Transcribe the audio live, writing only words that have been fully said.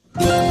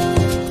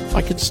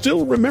I can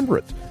still remember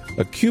it.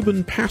 A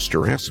Cuban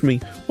pastor asked me,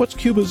 what's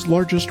Cuba's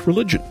largest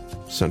religion?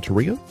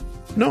 Santeria?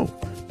 No.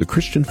 The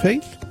Christian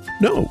faith?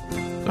 No.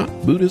 Not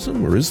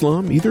Buddhism or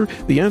Islam either.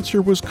 The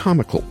answer was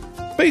comical.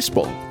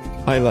 Baseball.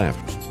 I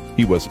laughed.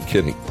 He wasn't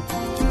kidding.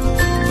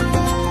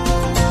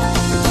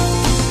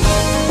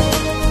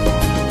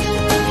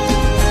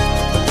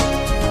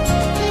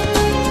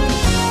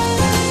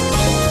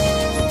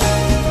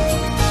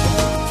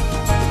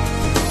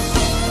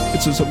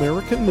 It's as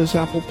American as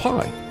apple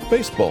pie.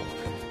 Baseball.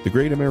 The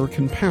great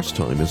American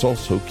pastime is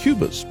also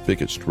Cuba's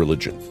biggest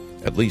religion.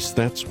 At least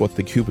that's what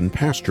the Cuban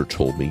pastor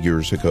told me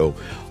years ago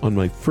on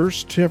my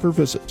first ever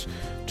visit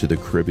to the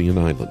Caribbean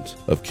island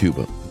of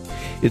Cuba.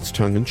 It's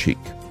tongue-in-cheek,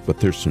 but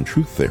there's some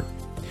truth there.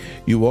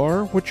 You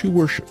are what you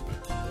worship,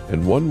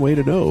 and one way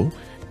to know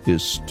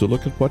is to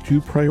look at what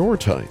you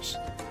prioritize,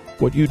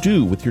 what you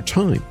do with your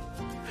time.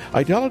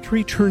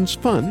 Idolatry turns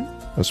fun,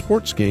 a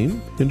sports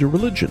game, into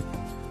religion.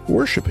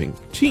 Worshipping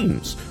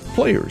teams,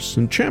 players,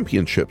 and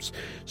championships,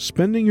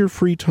 spending your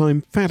free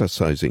time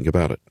fantasizing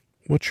about it.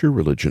 What's your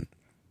religion?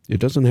 It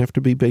doesn't have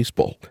to be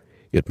baseball.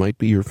 It might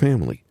be your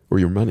family or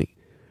your money.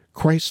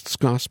 Christ's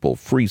gospel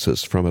frees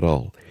us from it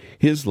all.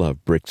 His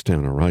love breaks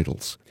down our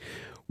idols.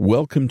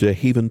 Welcome to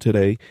Haven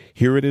Today.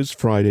 Here it is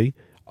Friday.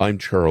 I'm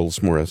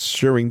Charles Morris,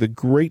 sharing the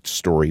great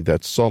story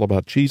that's all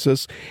about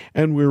Jesus,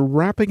 and we're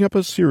wrapping up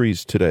a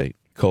series today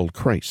called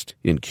Christ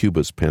in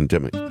Cuba's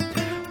Pandemic.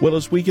 Well,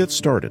 as we get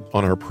started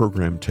on our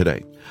program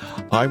today,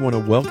 I want to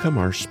welcome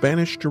our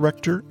Spanish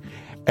director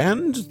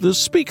and the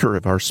speaker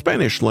of our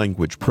Spanish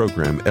language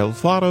program, El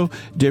Faro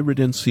de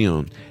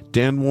Redención.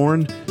 Dan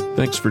Warren,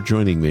 thanks for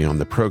joining me on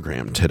the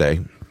program today.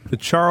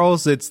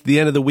 Charles, it's the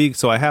end of the week,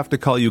 so I have to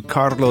call you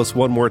Carlos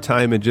one more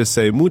time and just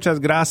say muchas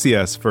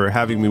gracias for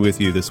having me with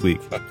you this week.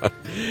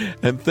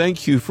 And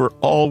thank you for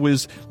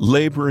always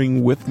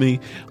laboring with me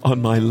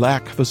on my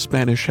lack of a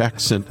Spanish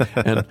accent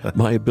and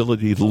my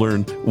ability to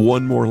learn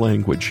one more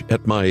language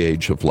at my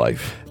age of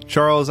life.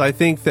 Charles, I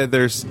think that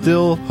there's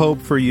still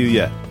hope for you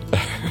yet.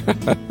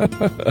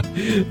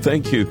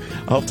 Thank you.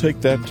 I'll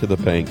take that to the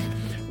bank.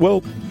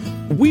 Well,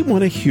 we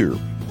want to hear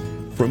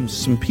from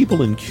some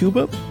people in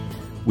Cuba.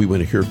 We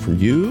want to hear from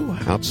you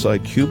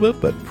outside Cuba,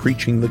 but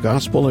preaching the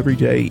gospel every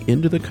day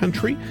into the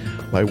country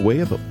by way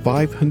of a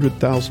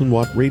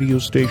 500,000-watt radio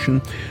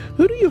station.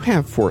 Who do you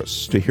have for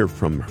us to hear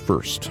from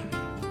first?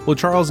 Well,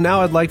 Charles,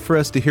 now I'd like for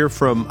us to hear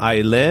from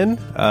Aileen,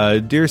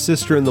 a dear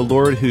sister in the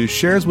Lord who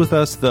shares with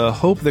us the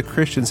hope that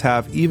Christians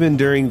have even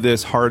during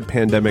this hard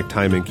pandemic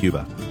time in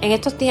Cuba. In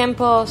these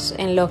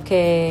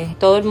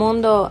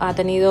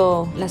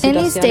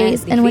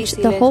days in which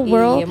the whole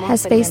world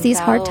has faced these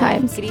hard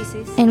times,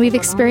 and we've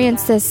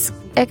experienced this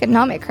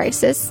economic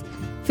crisis,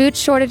 food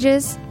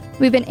shortages,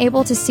 we've been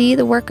able to see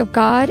the work of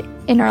God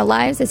in our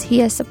lives as He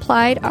has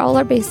supplied all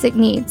our basic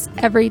needs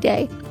every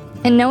day.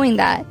 And knowing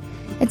that,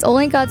 it's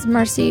only God's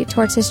mercy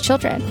towards His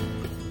children.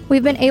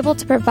 We've been able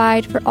to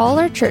provide for all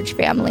our church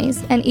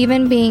families and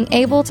even being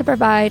able to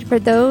provide for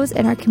those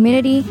in our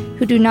community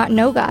who do not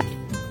know God.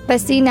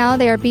 But see, now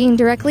they are being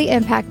directly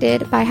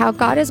impacted by how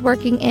God is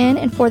working in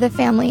and for the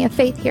family of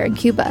faith here in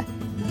Cuba.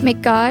 May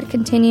God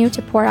continue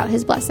to pour out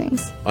His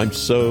blessings. I'm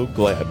so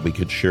glad we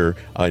could share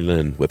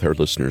Aileen with our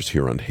listeners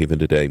here on Haven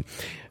Today.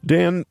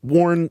 Dan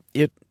Warren,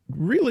 it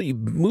really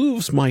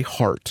moves my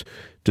heart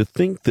to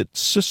think that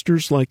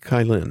sisters like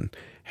Aileen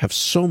have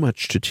so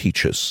much to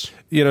teach us.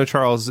 You know,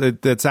 Charles,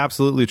 that's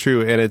absolutely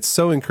true. And it's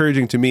so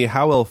encouraging to me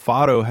how El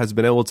Faro has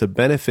been able to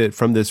benefit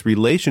from this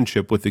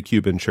relationship with the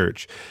Cuban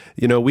church.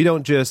 You know, we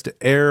don't just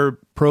air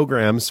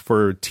programs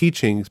for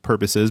teaching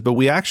purposes, but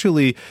we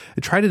actually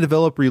try to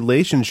develop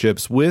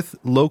relationships with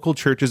local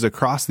churches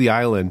across the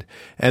island.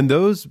 And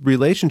those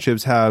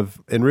relationships have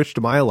enriched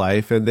my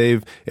life, and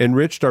they've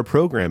enriched our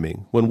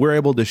programming when we're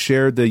able to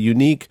share the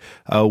unique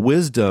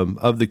wisdom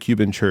of the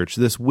Cuban church,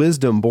 this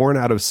wisdom born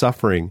out of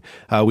suffering.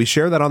 We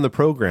share that on the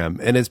program,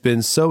 and it's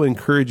been so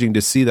encouraging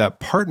to see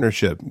that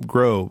partnership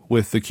grow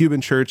with the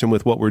Cuban church and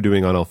with what we're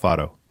doing on El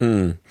Faro.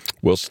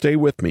 Well, stay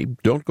with me.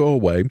 Don't go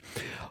away.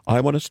 I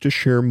want us to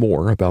share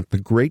more about the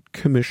Great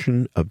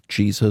Commission of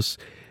Jesus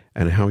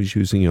and how He's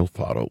using El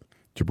Faro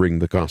to bring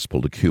the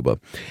gospel to Cuba.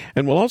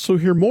 And we'll also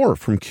hear more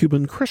from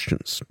Cuban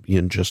Christians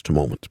in just a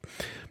moment.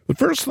 But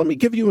first, let me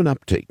give you an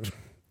update.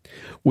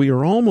 We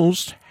are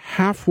almost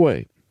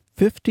halfway,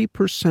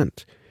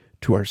 50%,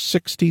 to our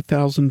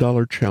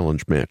 $60,000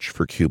 challenge match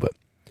for Cuba.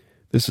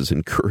 This is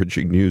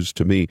encouraging news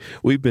to me.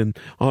 We've been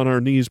on our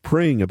knees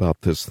praying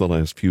about this the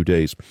last few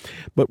days,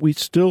 but we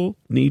still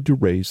need to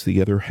raise the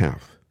other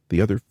half,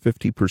 the other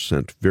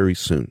 50% very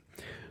soon,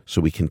 so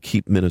we can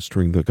keep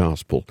ministering the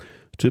gospel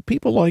to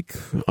people like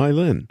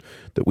Aileen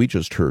that we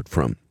just heard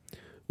from.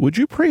 Would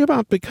you pray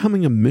about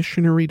becoming a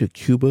missionary to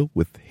Cuba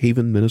with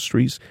Haven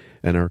Ministries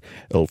and our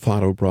El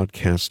Faro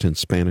broadcast in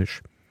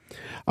Spanish?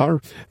 Our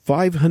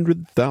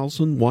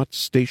 500,000-watt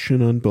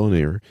station on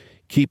Bonaire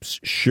keeps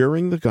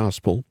sharing the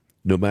gospel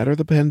no matter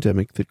the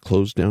pandemic that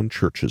closed down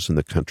churches in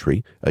the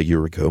country a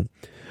year ago.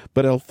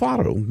 But El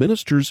Faro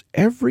ministers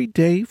every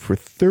day for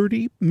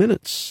 30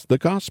 minutes the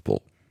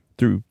gospel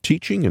through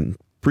teaching and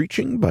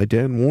preaching by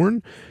Dan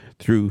Warren,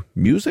 through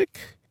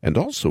music, and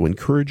also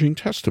encouraging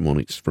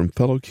testimonies from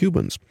fellow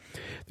Cubans.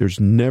 There's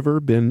never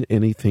been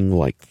anything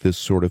like this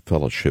sort of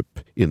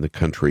fellowship in the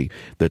country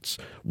that's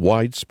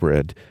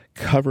widespread,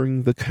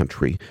 covering the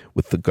country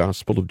with the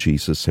gospel of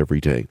Jesus every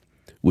day.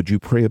 Would you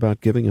pray about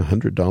giving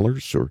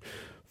 $100 or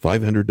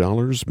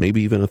 $500,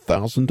 maybe even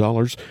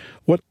 $1,000?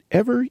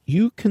 Whatever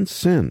you can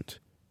send,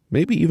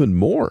 maybe even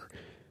more,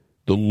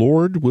 the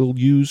Lord will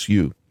use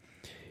you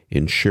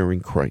in sharing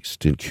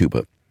Christ in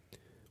Cuba.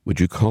 Would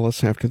you call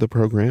us after the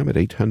program at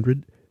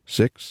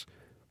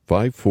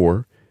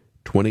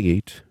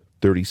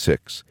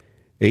 800-654-2836,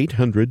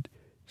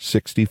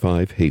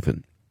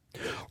 800-65-HAVEN.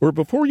 Or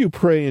before you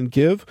pray and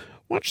give,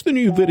 watch the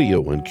new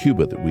video on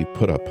Cuba that we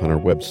put up on our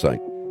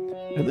website,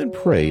 and then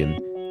pray and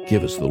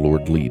give as the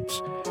Lord leads.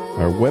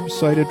 Our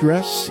website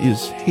address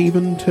is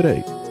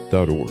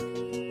haventoday.org,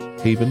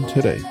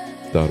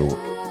 haventoday.org.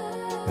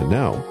 And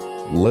now,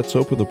 let's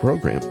open the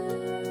program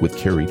with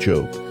Carrie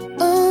Job.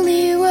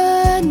 Only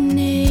one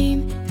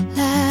name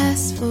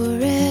lasts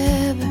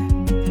forever.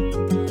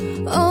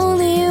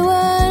 Only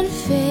one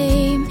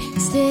fame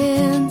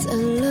stands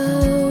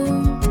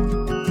alone.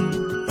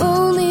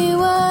 Only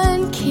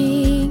one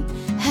king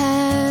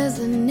has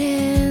an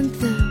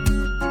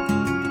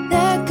anthem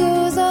that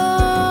goes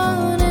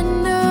on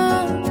and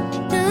on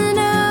and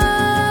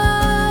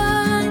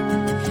on.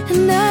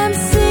 And I'm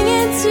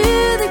singing to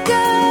the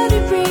God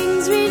who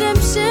brings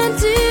redemption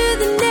to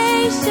the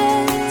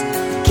nations.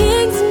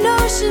 Kings and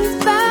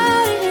oceans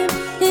bow to him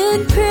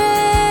in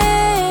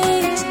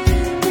praise.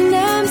 And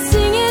I'm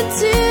singing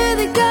to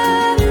the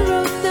God who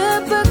wrote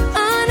the book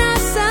on our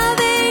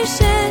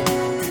salvation.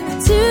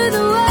 To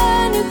the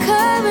one who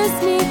covers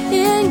me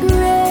in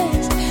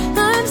grace,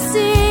 I'm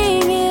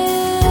singing.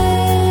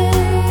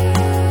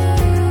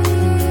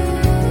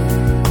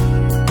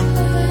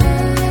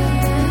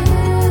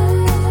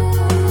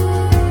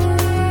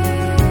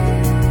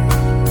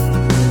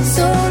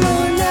 Solo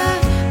una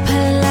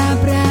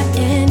palabra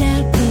en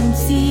el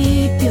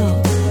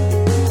principio,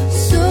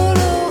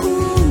 solo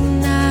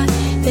una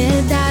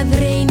verdad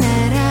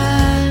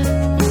reinará,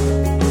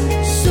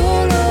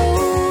 solo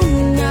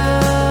un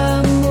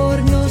amor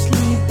nos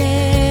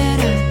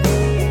libera,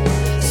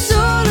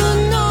 solo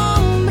un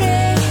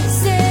hombre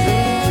se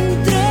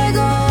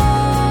entregó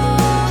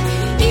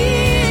y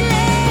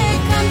le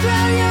canto a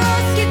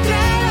Dios que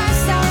trae la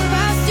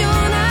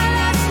salvación a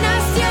las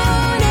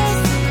naciones.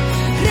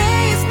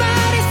 Reyes,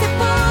 padres se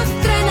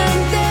postran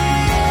ante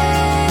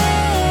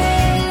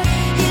él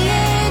y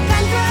le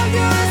canto a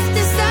Dios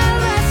de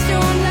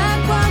salvación, la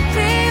cual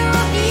creo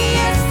y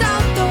es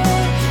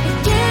autor, el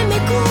que me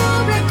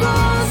cubre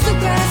con su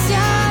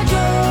gracia.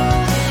 Yo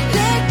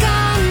le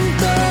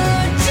canto,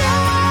 yo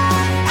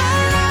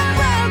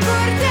alabo al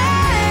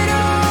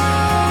Cordero,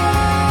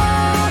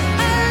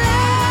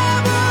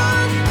 alabo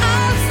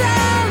al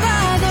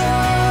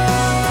Salvador.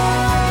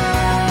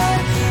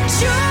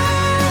 Yo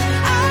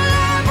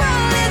alabo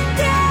al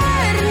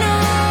Eterno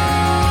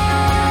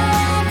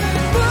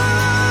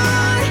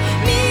por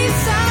mi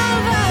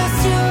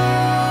salvación.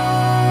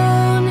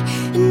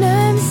 And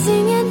I'm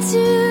singing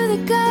to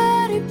the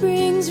God who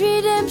brings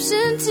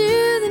redemption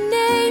to the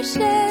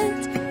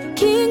nations.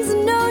 Kings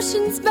and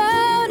oceans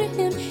bow to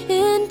him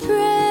in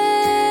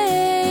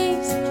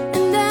praise.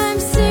 And I'm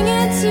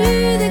singing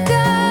to the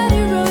God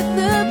who wrote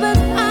the book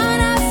on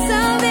our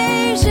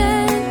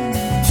salvation.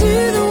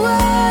 To the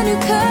one who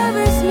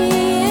covers me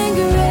in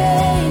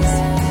grace.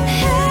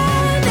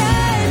 And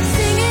I'm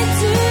singing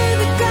to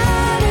the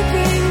God who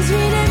brings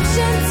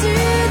redemption to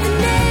the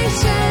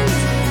nations.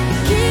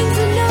 Kings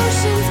and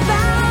oceans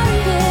bow to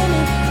him in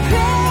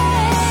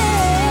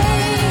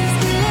praise.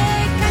 Le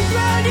canto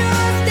a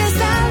Dios de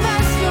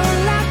salvación,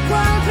 la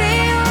cual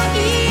creo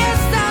y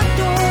es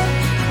autor,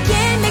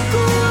 quien me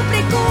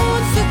cubre con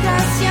su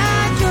gracia.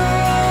 Yo,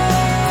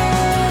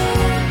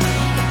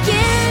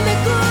 quien me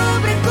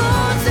cubre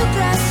con su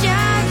gracia.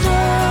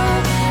 Yo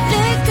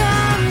le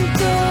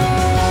canto,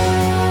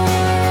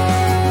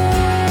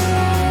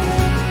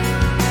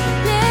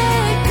 le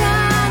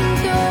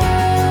canto,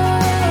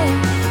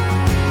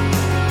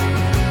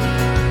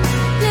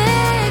 le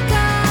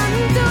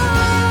canto,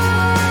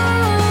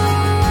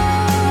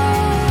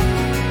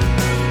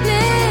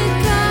 le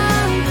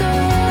canto.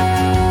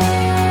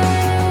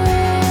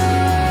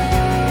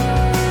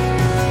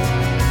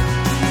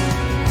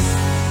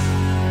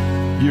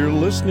 You're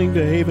listening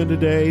to Haven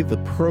Today. The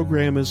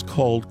program is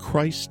called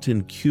Christ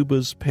in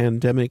Cuba's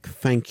Pandemic.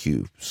 Thank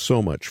you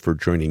so much for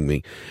joining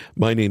me.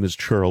 My name is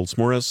Charles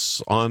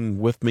Morris. On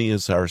with me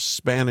is our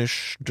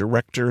Spanish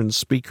director and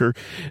speaker,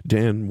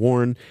 Dan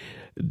Warren.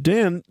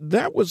 Dan,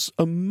 that was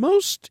a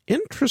most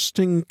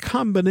interesting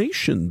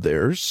combination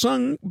there,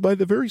 sung by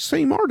the very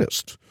same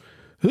artist.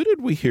 Who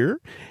did we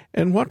hear,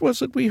 and what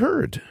was it we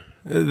heard?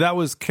 That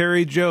was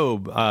Carrie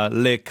Job,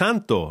 Le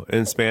Canto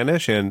in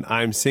Spanish, and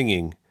I'm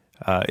singing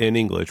in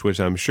English, which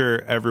I'm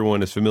sure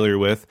everyone is familiar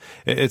with.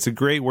 It's a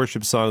great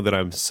worship song that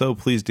I'm so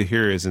pleased to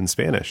hear is in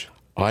Spanish.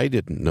 I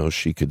didn't know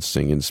she could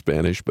sing in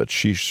Spanish, but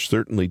she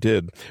certainly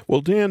did.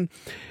 Well, Dan,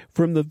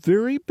 from the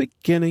very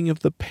beginning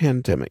of the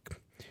pandemic,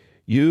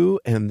 you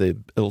and the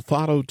El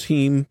Fado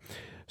team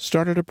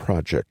started a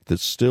project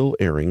that's still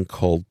airing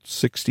called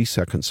 60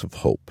 Seconds of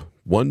Hope.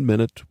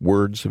 1-minute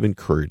words of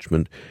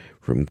encouragement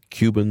from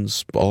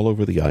Cubans all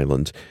over the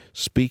island,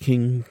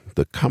 speaking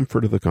the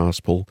comfort of the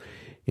gospel,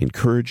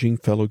 encouraging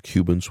fellow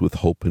Cubans with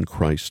hope in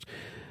Christ.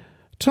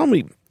 Tell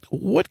me,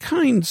 what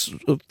kinds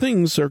of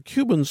things are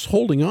Cubans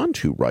holding on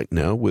to right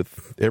now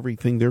with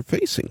everything they're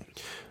facing?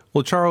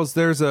 Well, Charles,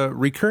 there's a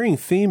recurring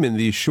theme in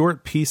these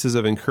short pieces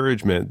of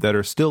encouragement that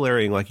are still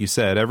airing, like you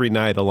said, every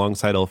night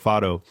alongside El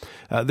Fado.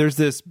 There's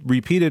this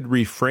repeated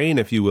refrain,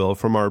 if you will,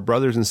 from our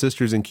brothers and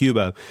sisters in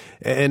Cuba,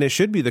 and it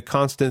should be the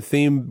constant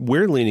theme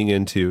we're leaning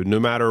into, no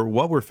matter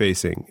what we're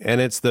facing, and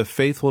it's the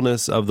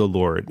faithfulness of the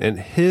Lord and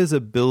His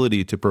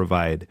ability to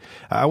provide.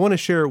 I want to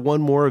share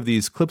one more of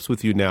these clips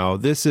with you now.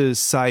 This is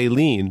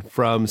Sailin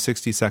from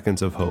 60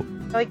 Seconds of Hope.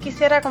 Hoy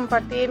quisiera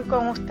compartir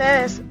con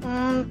ustedes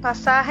un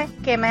pasaje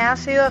que me ha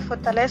sido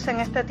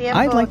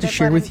I'd like to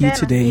share with you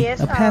today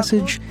a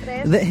passage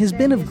that has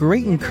been of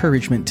great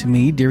encouragement to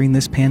me during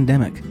this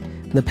pandemic.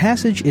 The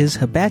passage is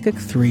Habakkuk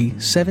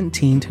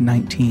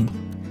 3:17-19.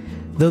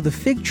 Though the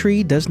fig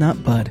tree does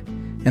not bud,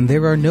 and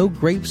there are no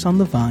grapes on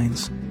the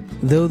vines,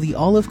 though the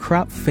olive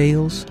crop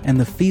fails, and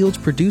the fields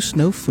produce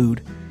no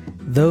food,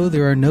 though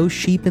there are no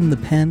sheep in the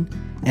pen,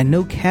 and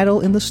no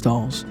cattle in the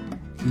stalls,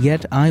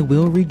 yet I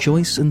will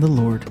rejoice in the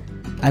Lord.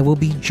 I will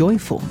be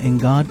joyful in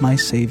God my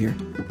Savior.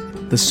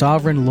 The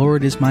sovereign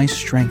Lord is my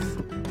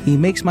strength. He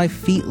makes my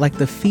feet like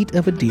the feet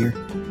of a deer.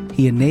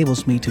 He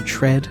enables me to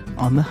tread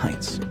on the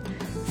heights.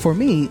 For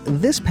me,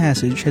 this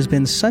passage has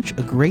been such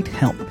a great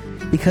help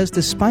because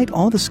despite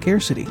all the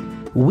scarcity,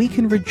 we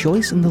can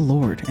rejoice in the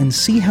Lord and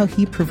see how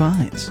He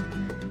provides.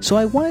 So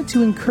I wanted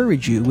to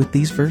encourage you with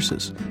these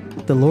verses.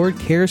 The Lord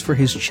cares for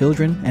His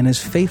children and is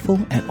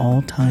faithful at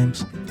all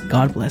times.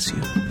 God bless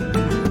you.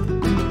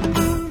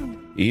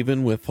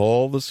 Even with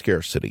all the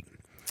scarcity,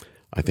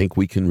 I think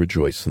we can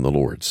rejoice in the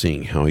Lord,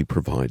 seeing how He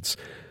provides.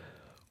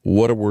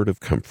 What a word of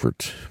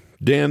comfort.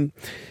 Dan,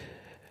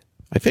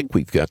 I think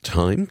we've got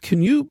time.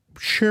 Can you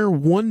share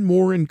one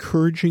more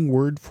encouraging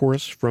word for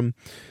us from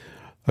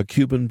a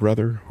Cuban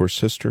brother or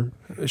sister?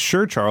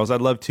 Sure, Charles, I'd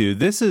love to.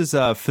 This is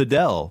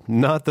Fidel,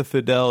 not the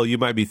Fidel you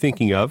might be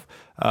thinking of,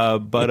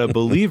 but a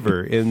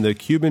believer in the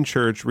Cuban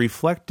church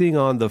reflecting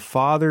on the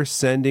Father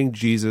sending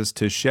Jesus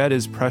to shed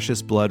His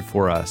precious blood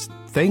for us,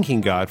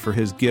 thanking God for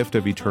His gift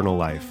of eternal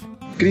life.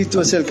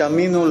 Jesus is the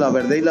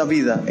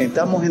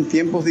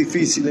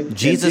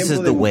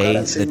way,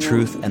 the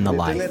truth, and the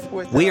life.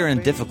 We are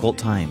in difficult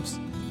times,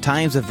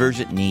 times of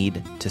urgent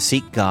need to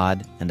seek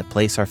God and to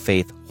place our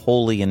faith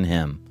wholly in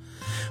Him.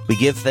 We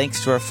give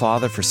thanks to our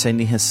Father for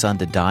sending His Son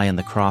to die on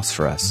the cross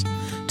for us,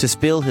 to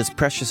spill His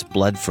precious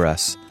blood for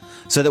us,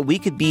 so that we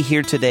could be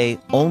here today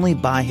only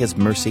by His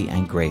mercy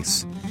and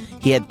grace.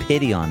 He had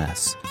pity on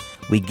us.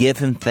 We give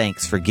Him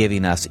thanks for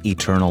giving us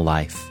eternal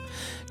life.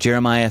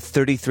 Jeremiah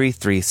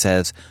 33:3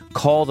 says,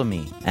 "Call to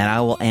me, and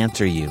I will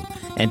answer you,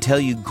 and tell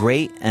you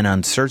great and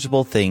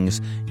unsearchable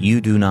things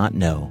you do not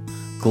know."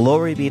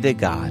 Glory be to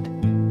God.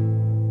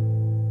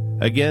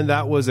 Again,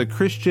 that was a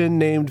Christian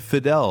named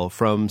Fidel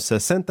from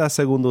 60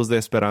 Segundos de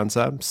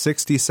Esperanza,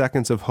 60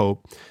 Seconds of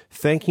Hope,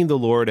 thanking the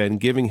Lord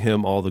and giving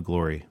Him all the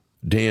glory.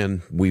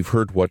 Dan, we've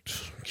heard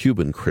what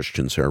Cuban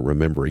Christians are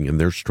remembering in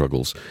their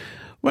struggles.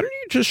 Why don't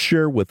you just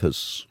share with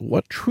us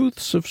what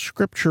truths of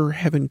Scripture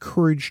have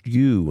encouraged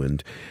you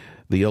and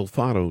the El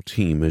Fado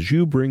team as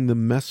you bring the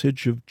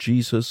message of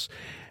Jesus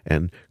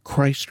and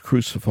Christ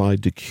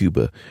crucified to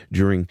Cuba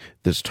during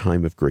this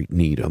time of great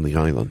need on the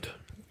island?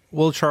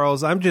 Well,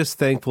 Charles, I'm just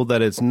thankful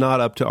that it's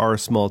not up to our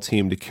small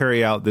team to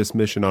carry out this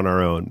mission on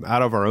our own,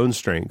 out of our own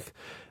strength.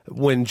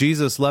 When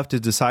Jesus left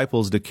His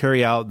disciples to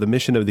carry out the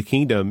mission of the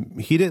kingdom,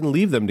 He didn't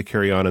leave them to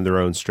carry on in their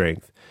own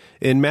strength.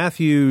 In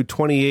Matthew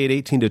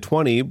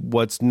 28:18-20,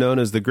 what's known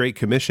as the Great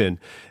Commission,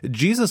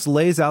 Jesus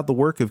lays out the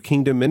work of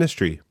kingdom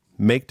ministry: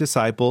 make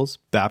disciples,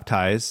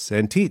 baptize,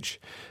 and teach.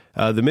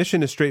 The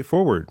mission is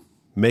straightforward.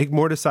 Make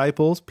more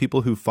disciples,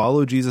 people who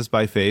follow Jesus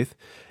by faith,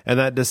 and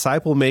that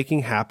disciple-making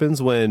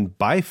happens when,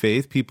 by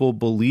faith, people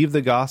believe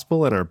the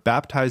gospel and are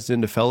baptized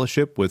into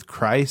fellowship with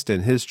Christ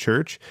and His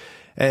church,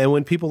 and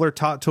when people are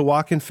taught to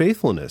walk in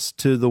faithfulness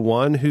to the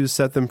one who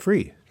set them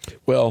free.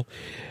 Well,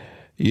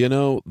 you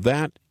know,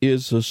 that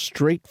is a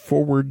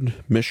straightforward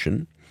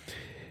mission.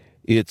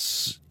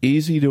 It's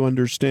easy to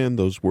understand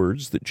those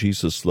words that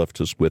Jesus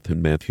left us with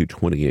in Matthew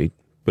 28,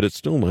 but it's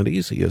still not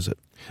easy, is it?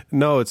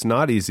 No, it's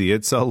not easy.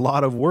 It's a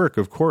lot of work,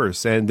 of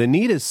course, and the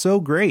need is so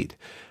great.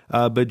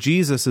 But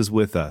Jesus is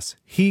with us.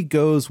 He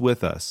goes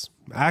with us.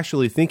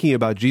 Actually, thinking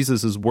about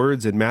Jesus'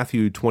 words in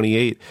Matthew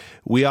 28,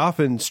 we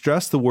often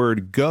stress the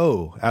word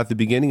go at the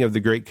beginning of the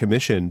Great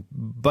Commission.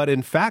 But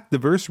in fact, the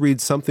verse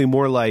reads something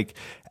more like,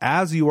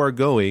 as you are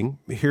going,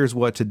 here's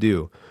what to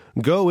do.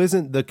 Go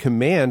isn't the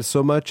command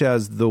so much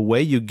as the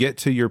way you get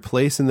to your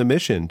place in the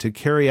mission to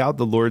carry out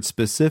the Lord's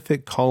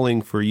specific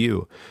calling for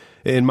you.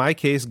 In my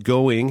case,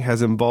 going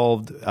has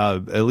involved,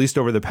 at least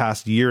over the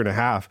past year and a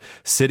half,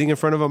 sitting in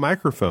front of a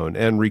microphone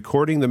and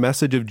recording the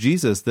message of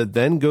Jesus that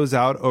then goes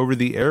out over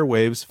the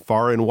airwaves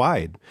far and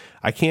wide.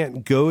 I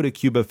can't go to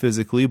Cuba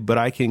physically, but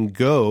I can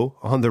go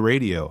on the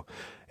radio.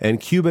 And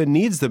Cuba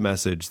needs the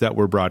message that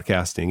we're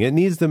broadcasting. It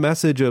needs the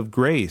message of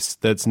grace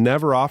that's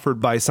never offered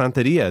by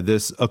Santeria,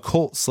 this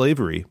occult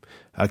slavery.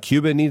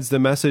 Cuba needs the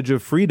message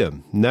of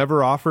freedom,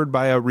 never offered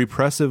by a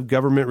repressive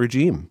government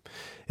regime.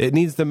 It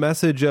needs the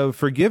message of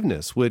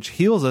forgiveness, which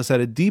heals us at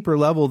a deeper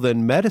level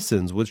than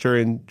medicines, which are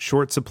in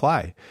short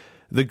supply.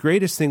 The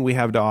greatest thing we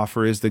have to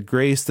offer is the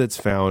grace that's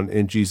found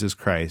in Jesus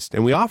Christ.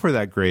 And we offer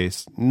that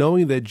grace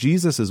knowing that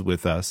Jesus is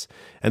with us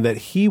and that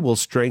he will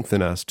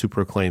strengthen us to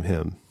proclaim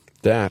him.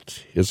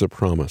 That is a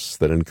promise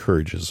that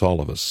encourages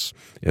all of us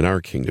in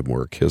our kingdom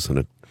work, isn't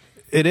it?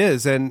 It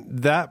is, and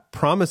that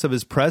promise of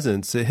his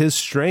presence, his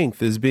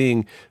strength is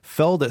being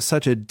felt at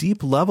such a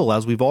deep level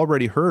as we've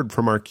already heard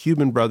from our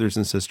Cuban brothers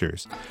and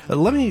sisters.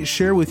 Let me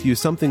share with you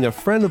something a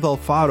friend of El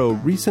Fado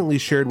recently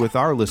shared with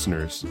our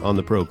listeners on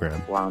the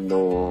program.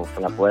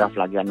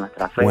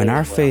 When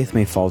our faith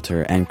may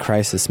falter and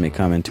crisis may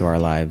come into our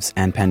lives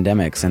and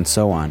pandemics and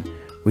so on,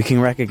 we can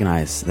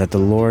recognize that the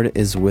Lord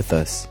is with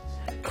us.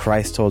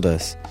 Christ told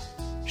us,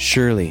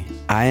 "Surely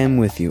I am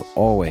with you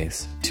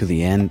always to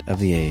the end of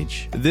the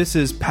age." This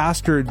is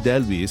Pastor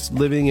Delvis,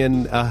 living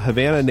in a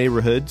Havana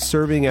neighborhood,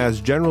 serving as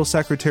General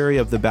Secretary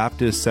of the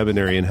Baptist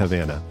Seminary in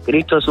Havana.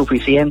 Jesus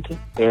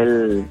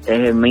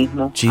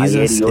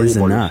is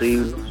enough.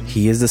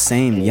 He is the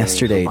same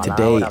yesterday,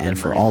 today, and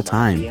for all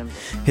time.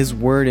 His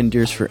word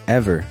endures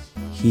forever.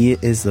 He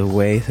is the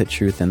way, the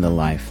truth, and the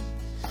life.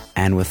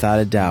 And without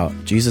a doubt,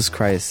 Jesus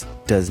Christ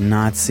does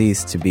not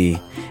cease to be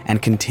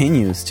and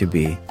continues to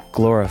be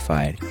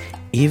glorified,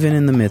 even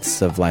in the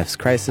midst of life's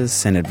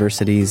crisis and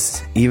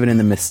adversities, even in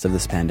the midst of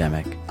this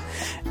pandemic.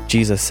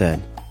 Jesus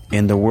said,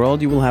 "In the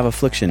world you will have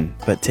affliction,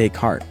 but take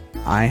heart.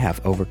 I have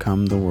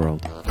overcome the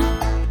world."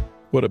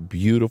 What a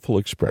beautiful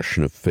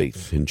expression of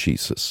faith in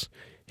Jesus.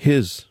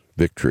 His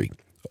victory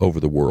over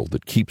the world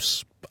that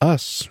keeps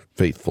us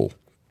faithful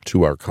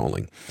to our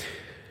calling.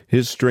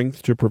 His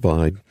strength to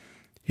provide,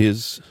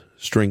 his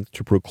strength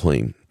to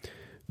proclaim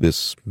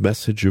this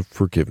message of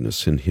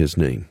forgiveness in his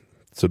name.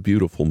 It's a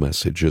beautiful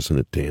message, isn't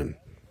it, Dan?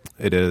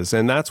 It is,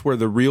 and that's where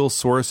the real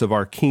source of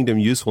our kingdom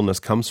usefulness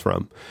comes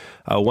from.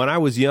 When I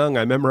was young,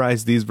 I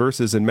memorized these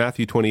verses in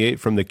Matthew 28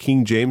 from the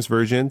King James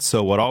Version,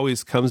 so what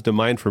always comes to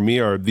mind for me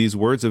are these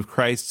words of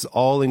Christ's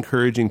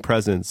all-encouraging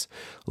presence.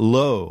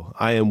 "Lo,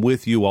 I am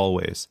with you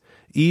always,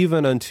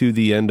 even unto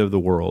the end of the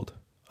world,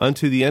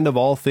 unto the end of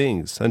all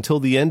things,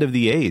 until the end of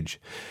the age."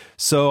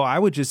 So I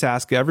would just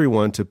ask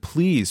everyone to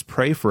please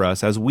pray for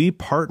us as we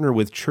partner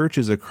with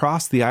churches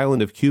across the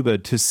island of Cuba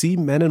to see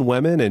men and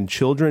women and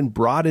children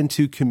brought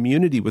into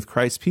community with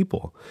Christ's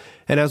people.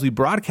 And as we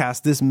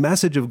broadcast this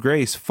message of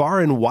grace far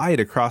and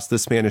wide across the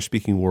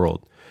Spanish-speaking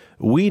world,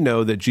 we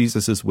know that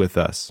Jesus is with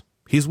us.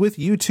 He's with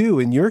you too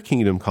in your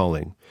kingdom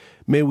calling.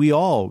 May we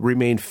all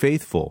remain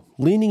faithful,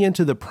 leaning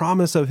into the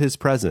promise of his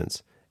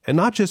presence, and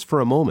not just for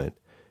a moment.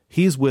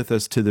 He's with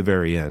us to the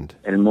very end.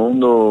 The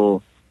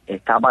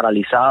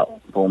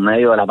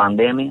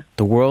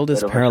world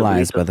is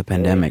paralyzed by the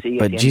pandemic,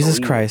 but Jesus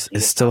Christ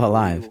is still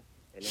alive.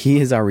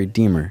 He is our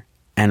Redeemer,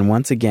 and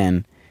once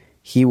again,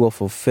 he will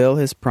fulfill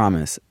his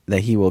promise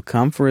that he will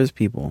come for his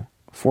people,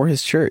 for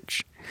his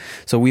church.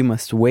 So we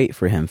must wait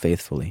for him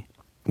faithfully.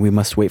 We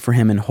must wait for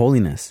him in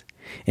holiness,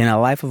 in a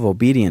life of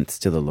obedience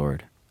to the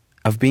Lord,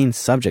 of being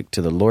subject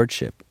to the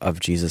lordship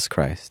of Jesus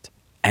Christ.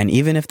 And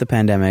even if the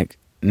pandemic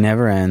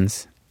never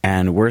ends,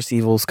 and worse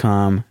evils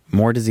come,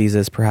 more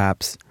diseases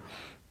perhaps,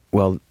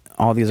 well,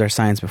 all these are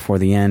signs before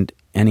the end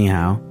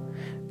anyhow.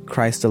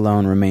 Christ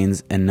alone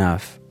remains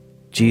enough.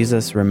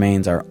 Jesus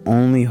remains our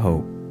only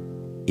hope.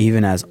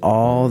 Even as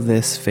all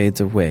this fades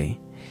away,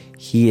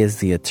 he is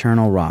the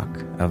eternal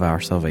rock of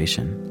our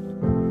salvation.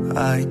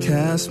 I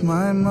cast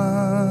my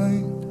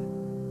mind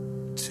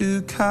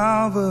to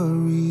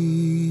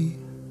Calvary,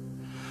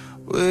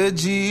 where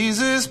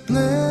Jesus bled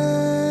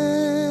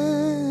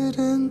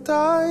and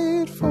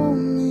died for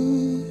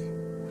me.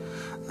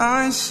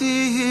 I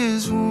see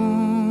his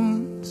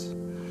wounds,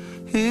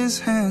 his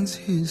hands,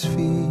 his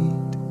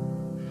feet,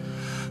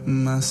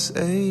 my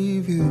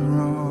Savior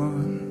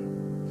on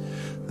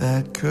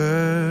that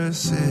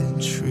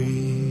cursed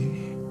tree.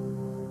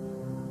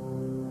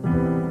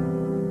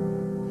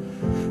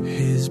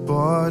 His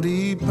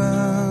body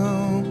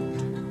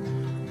bound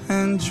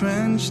and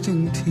drenched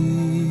in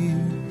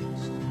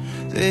tears,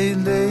 they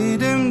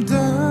laid him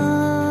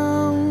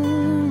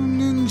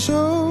down in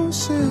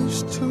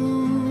Joseph's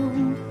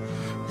tomb,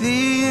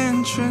 the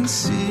entrance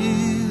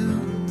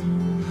sealed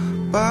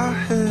by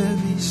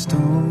heavy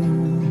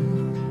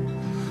stone,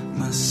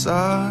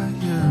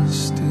 Messiah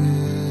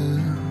still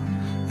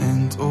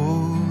and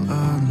all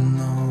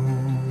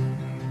alone.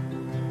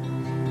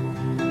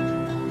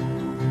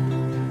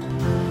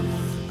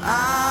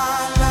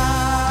 Alabaré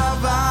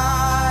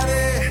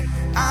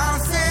al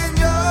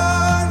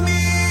Señor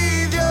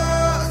mi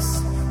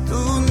Dios,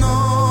 tu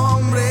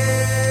nombre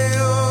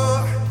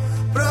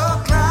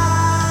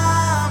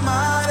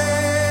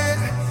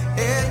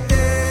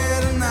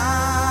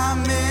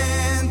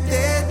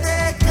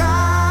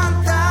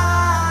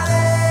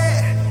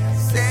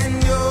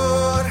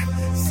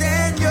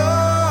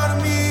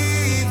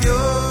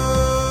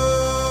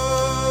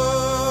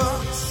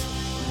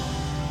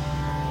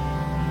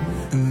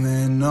And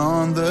then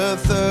on the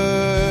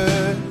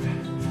third,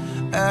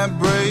 at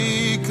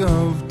break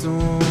of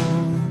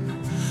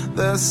dawn,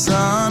 the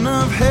Son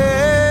of Heaven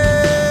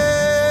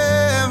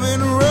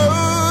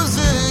rose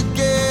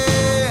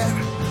again.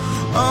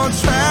 Oh,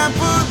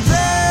 trampled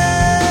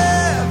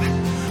death,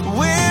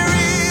 where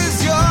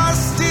is your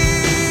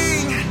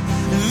sting?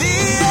 The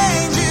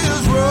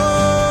angels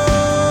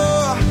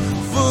roar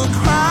for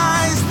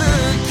Christ the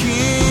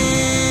King.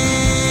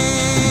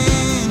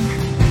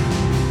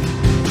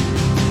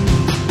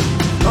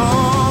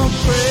 Oh,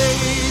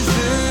 praise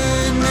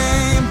the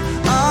name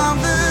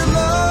of the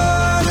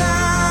Lord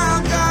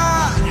our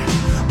God.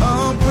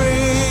 Oh,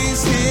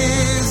 praise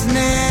His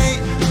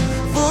name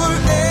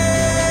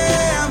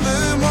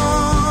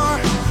forevermore.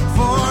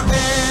 For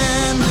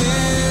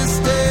endless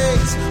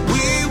days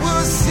we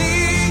will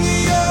sing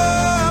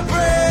your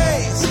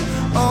praise.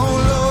 Oh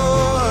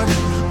Lord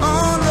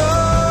our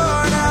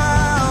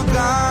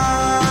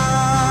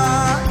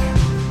God.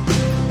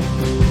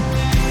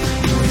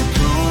 Muy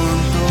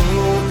pronto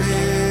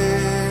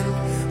Él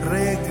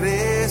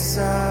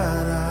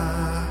regresará,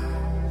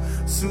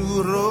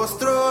 su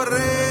rostro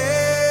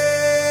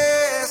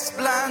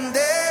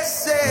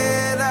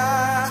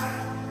resplandecerá,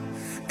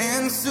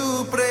 en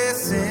su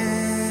presencia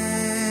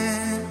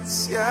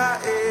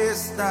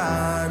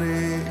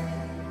estaré,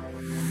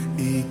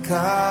 y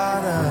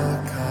cara a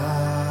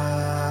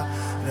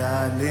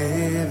cara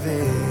le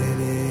veré.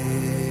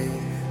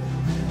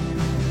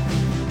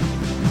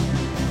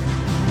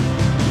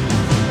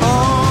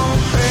 Oh,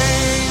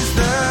 praise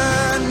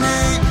the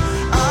name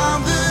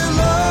of the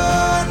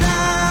Lord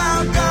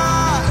our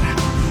God.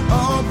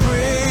 Oh,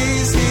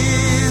 praise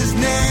His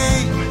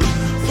name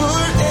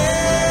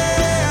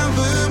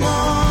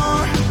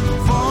forevermore.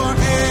 For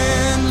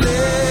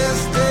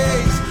endless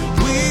days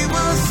we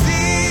will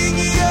sing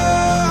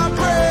your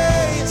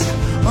praise.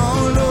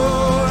 Oh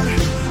Lord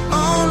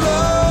our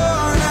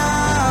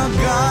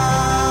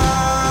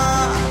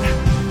God.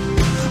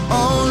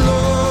 Oh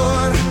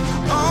Lord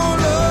our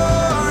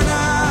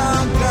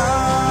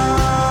God.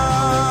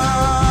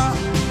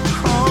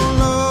 Oh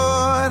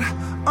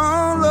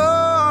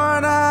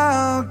Lord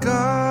our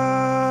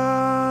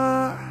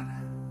God.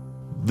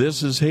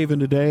 This is Haven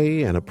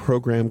Today and a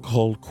program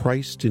called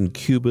Christ in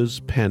Cuba's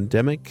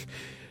Pandemic.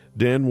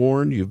 Dan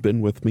Warren, you've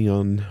been with me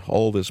on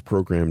all this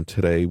program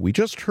today. We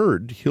just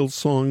heard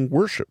Hillsong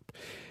Worship.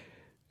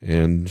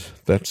 And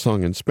that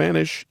song in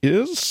Spanish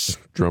is,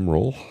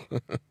 drumroll,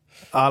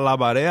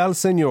 Alabaré al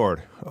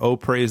Señor. Oh,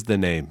 praise the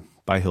name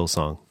by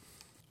Hillsong.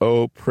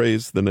 Oh,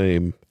 praise the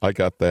name. I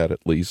got that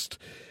at least.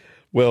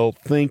 Well,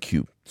 thank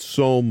you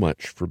so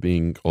much for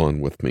being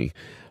on with me.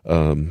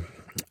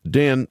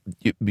 Dan,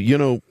 you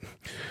know,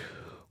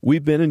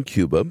 we've been in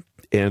Cuba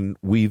and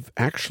we've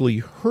actually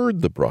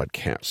heard the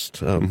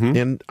broadcast.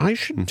 And I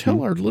should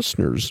tell our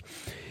listeners,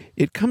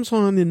 it comes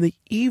on in the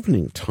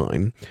evening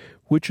time,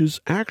 which is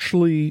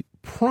actually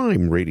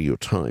prime radio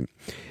time.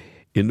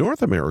 In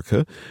North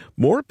America,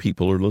 more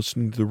people are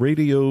listening to the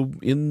radio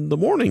in the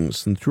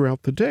mornings than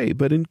throughout the day.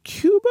 But in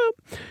Cuba,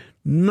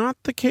 not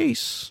the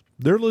case.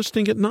 They're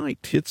listening at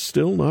night. It's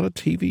still not a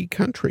TV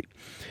country.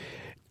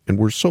 And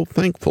we're so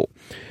thankful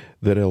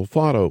that El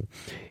Faro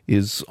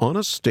is on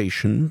a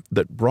station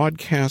that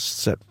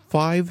broadcasts at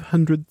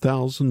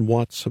 500,000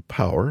 watts of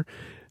power.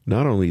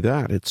 Not only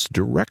that, it's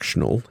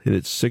directional in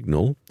its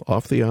signal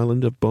off the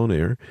island of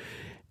Bonaire,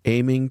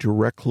 aiming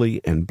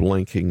directly and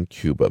blanking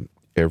Cuba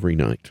every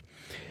night.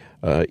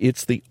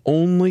 It's the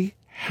only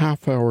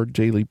half-hour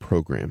daily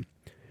program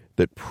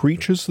that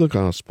preaches the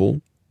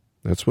gospel,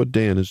 that's what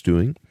Dan is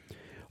doing,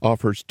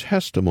 offers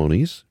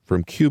testimonies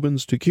from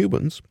Cubans to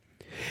Cubans,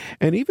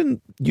 and even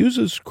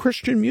uses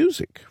Christian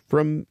music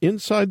from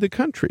inside the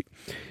country.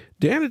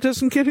 Dan, it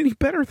doesn't get any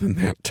better than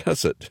that,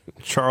 does it?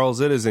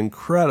 Charles, it is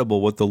incredible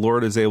what the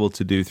Lord is able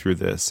to do through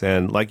this.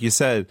 And like you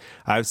said,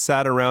 I've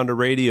sat around a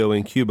radio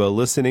in Cuba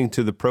listening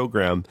to the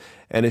program,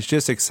 and it's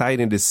just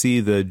exciting to see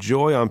the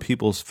joy on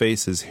people's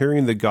faces,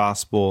 hearing the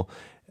gospel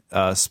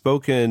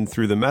spoken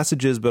through the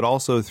messages, but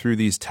also through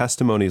these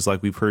testimonies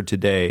like we've heard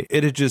today.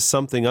 It is just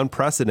something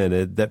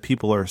unprecedented that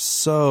people are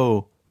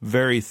so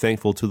very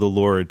thankful to the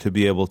Lord to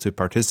be able to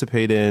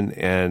participate in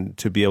and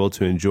to be able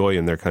to enjoy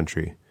in their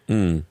country.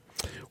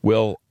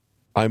 Well,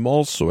 I'm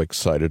also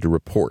excited to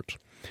report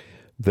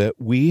that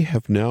we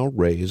have now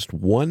raised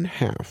one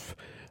half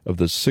of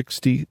the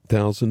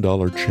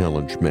 $60,000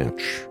 challenge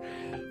match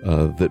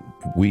that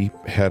we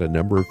had a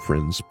number of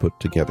friends put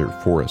together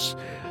for us.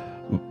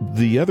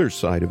 The other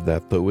side of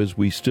that, though, is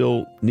we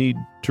still need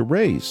to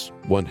raise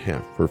one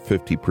half, or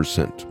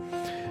 50%,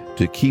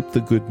 to keep the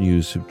good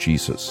news of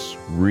Jesus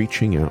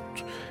reaching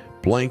out,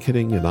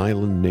 blanketing an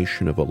island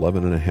nation of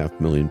 11.5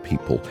 million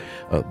people,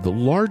 the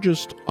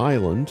largest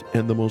island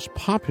and the most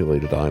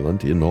populated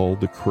island in all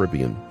the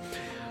Caribbean.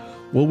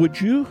 Well, would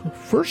you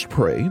first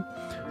pray,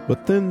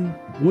 but then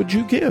would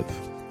you give?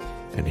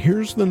 And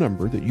here's the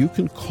number that you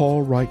can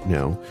call right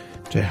now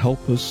to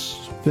help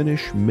us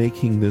finish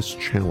making this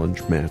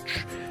challenge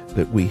match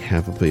that we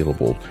have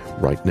available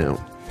right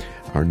now.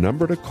 Our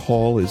number to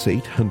call is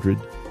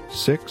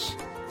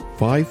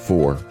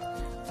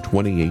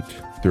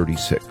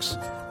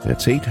 800-654-2836.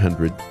 That's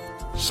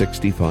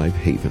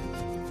 800-65-HAVEN.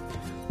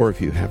 Or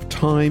if you have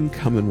time,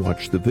 come and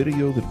watch the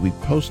video that we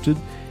posted,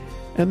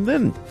 and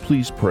then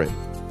please pray,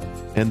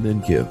 and then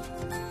give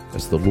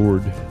as the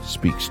Lord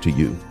speaks to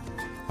you.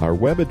 Our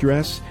web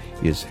address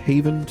is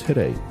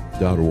haventoday.org.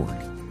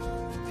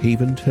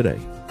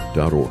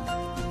 haventoday.org.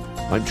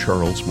 I'm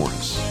Charles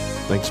Morris.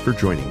 Thanks for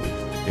joining me,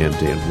 and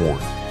Dan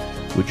Warren.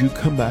 Would you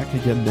come back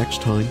again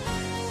next time,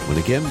 when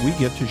again we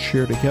get to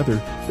share together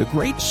the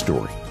great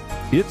story?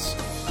 It's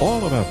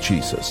all about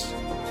Jesus,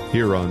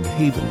 here on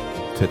Haven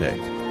Today.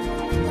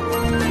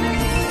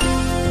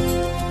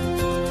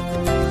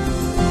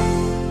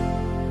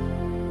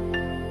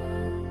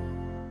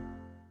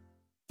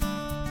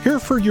 Here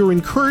for your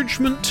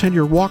encouragement and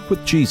your walk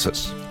with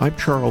Jesus. I'm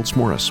Charles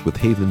Morris with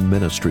Haven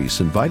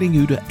Ministries, inviting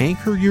you to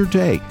anchor your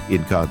day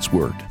in God's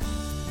Word.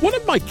 One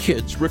of my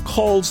kids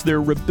recalls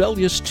their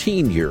rebellious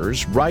teen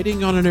years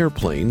riding on an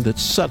airplane that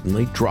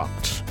suddenly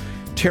dropped.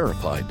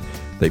 Terrified,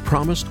 they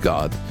promised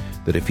God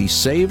that if He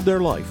saved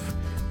their life,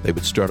 they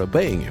would start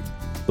obeying Him.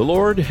 The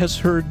Lord has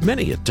heard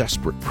many a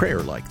desperate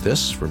prayer like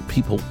this from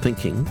people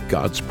thinking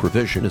God's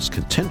provision is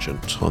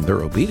contingent on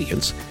their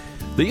obedience.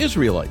 The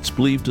Israelites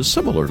believed a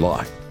similar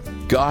lie.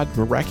 God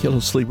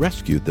miraculously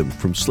rescued them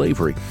from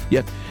slavery,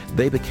 yet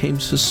they became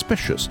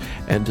suspicious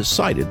and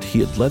decided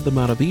He had led them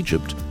out of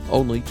Egypt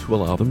only to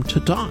allow them to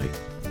die.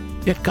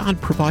 Yet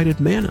God provided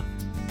manna,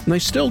 and they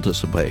still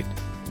disobeyed,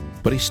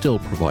 but He still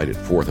provided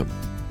for them.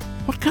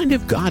 What kind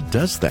of God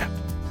does that?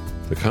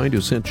 The kind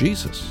who sent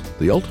Jesus,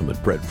 the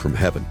ultimate bread from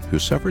heaven, who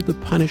suffered the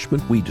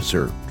punishment we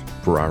deserved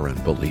for our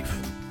unbelief.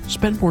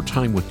 Spend more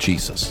time with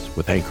Jesus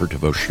with Anchor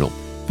Devotional.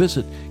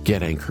 Visit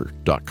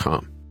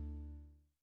getanchor.com.